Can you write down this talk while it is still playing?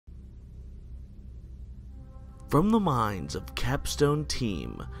from the minds of Capstone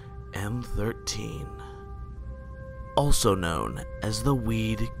Team M13, also known as the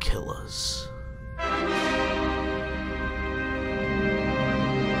Weed Killers.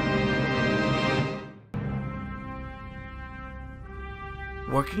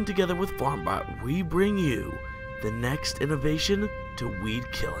 Working together with FarmBot, we bring you the next innovation to weed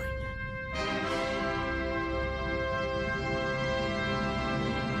killing.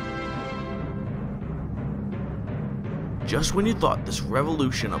 Just when you thought this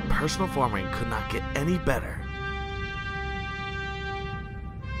revolution of personal farming could not get any better,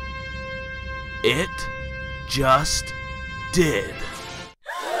 it just did.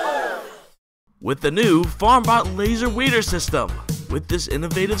 With the new FarmBot laser weeder system. With this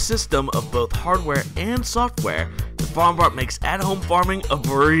innovative system of both hardware and software, the FarmBot makes at-home farming a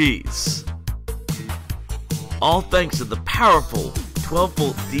breeze. All thanks to the powerful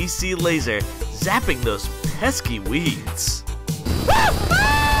 12-volt DC laser zapping those pesky weeds.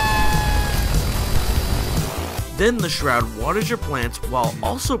 Then the shroud waters your plants while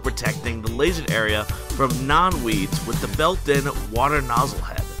also protecting the lasered area from non-weeds with the built-in water nozzle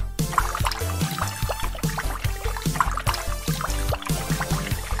head.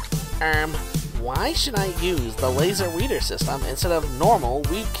 Why should I use the laser weeder system instead of normal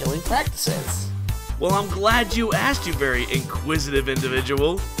weed killing practices? Well, I'm glad you asked, you very inquisitive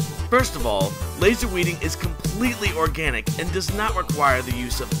individual. First of all, laser weeding is completely organic and does not require the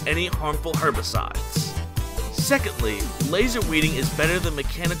use of any harmful herbicides. Secondly, laser weeding is better than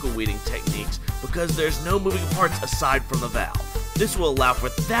mechanical weeding techniques because there's no moving parts aside from the valve. This will allow for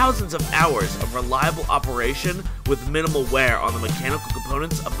thousands of hours of reliable operation with minimal wear on the mechanical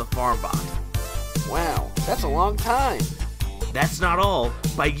components of the FarmBot. Wow, that's a long time. That's not all.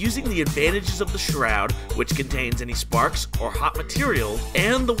 By using the advantages of the shroud, which contains any sparks or hot material,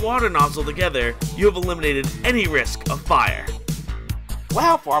 and the water nozzle together, you have eliminated any risk of fire.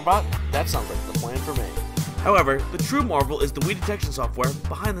 Wow, FarmBot, that sounds like the plan for me. However, the true marvel is the weed detection software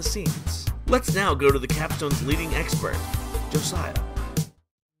behind the scenes. Let's now go to the Capstone's leading expert, Josiah.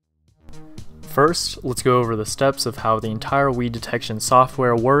 First, let's go over the steps of how the entire weed detection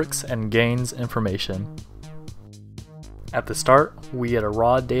software works and gains information. At the start, we get a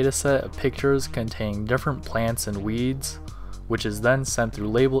raw dataset of pictures containing different plants and weeds, which is then sent through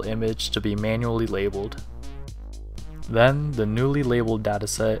label image to be manually labeled. Then, the newly labeled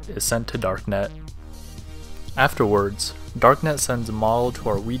dataset is sent to Darknet. Afterwards, Darknet sends a model to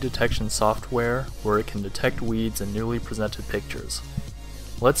our weed detection software where it can detect weeds in newly presented pictures.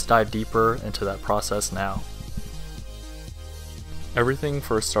 Let's dive deeper into that process now. Everything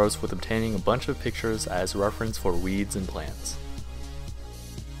first starts with obtaining a bunch of pictures as reference for weeds and plants.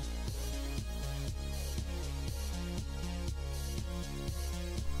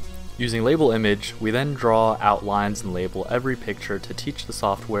 Using label image, we then draw outlines and label every picture to teach the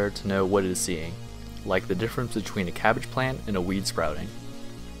software to know what it is seeing, like the difference between a cabbage plant and a weed sprouting.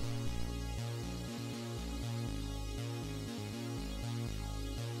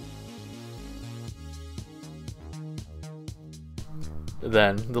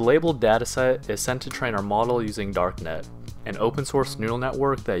 Then, the labeled dataset is sent to train our model using Darknet, an open source neural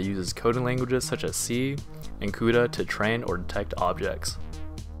network that uses coding languages such as C and CUDA to train or detect objects.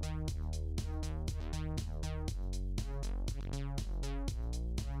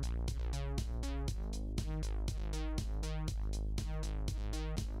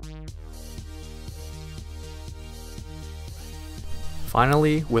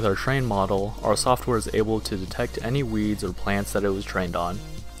 Finally, with our trained model, our software is able to detect any weeds or plants that it was trained on.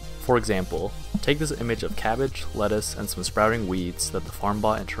 For example, take this image of cabbage, lettuce, and some sprouting weeds that the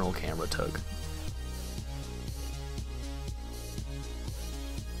FarmBot internal camera took.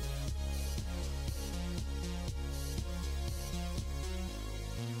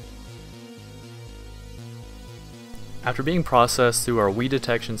 After being processed through our weed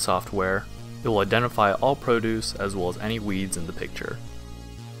detection software, it will identify all produce as well as any weeds in the picture.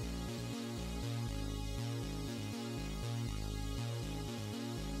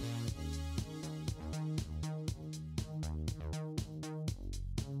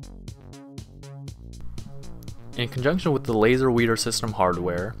 In conjunction with the laser weeder system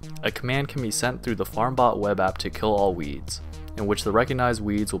hardware, a command can be sent through the FarmBot web app to kill all weeds, in which the recognized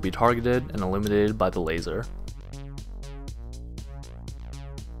weeds will be targeted and eliminated by the laser.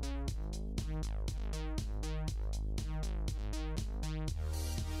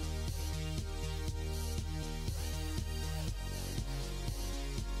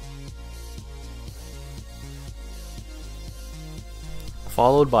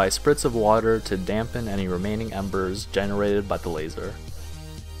 Followed by spritz of water to dampen any remaining embers generated by the laser.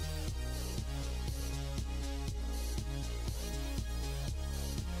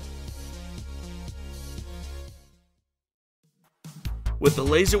 With the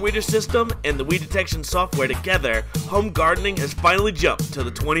laser weeder system and the weed detection software together, home gardening has finally jumped to the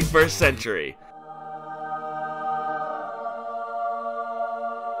 21st century.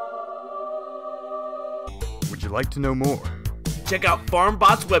 Would you like to know more? Check out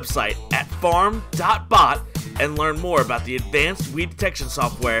FarmBot's website at farm.bot and learn more about the advanced weed detection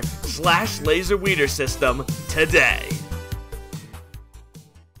software / laser weeder system today.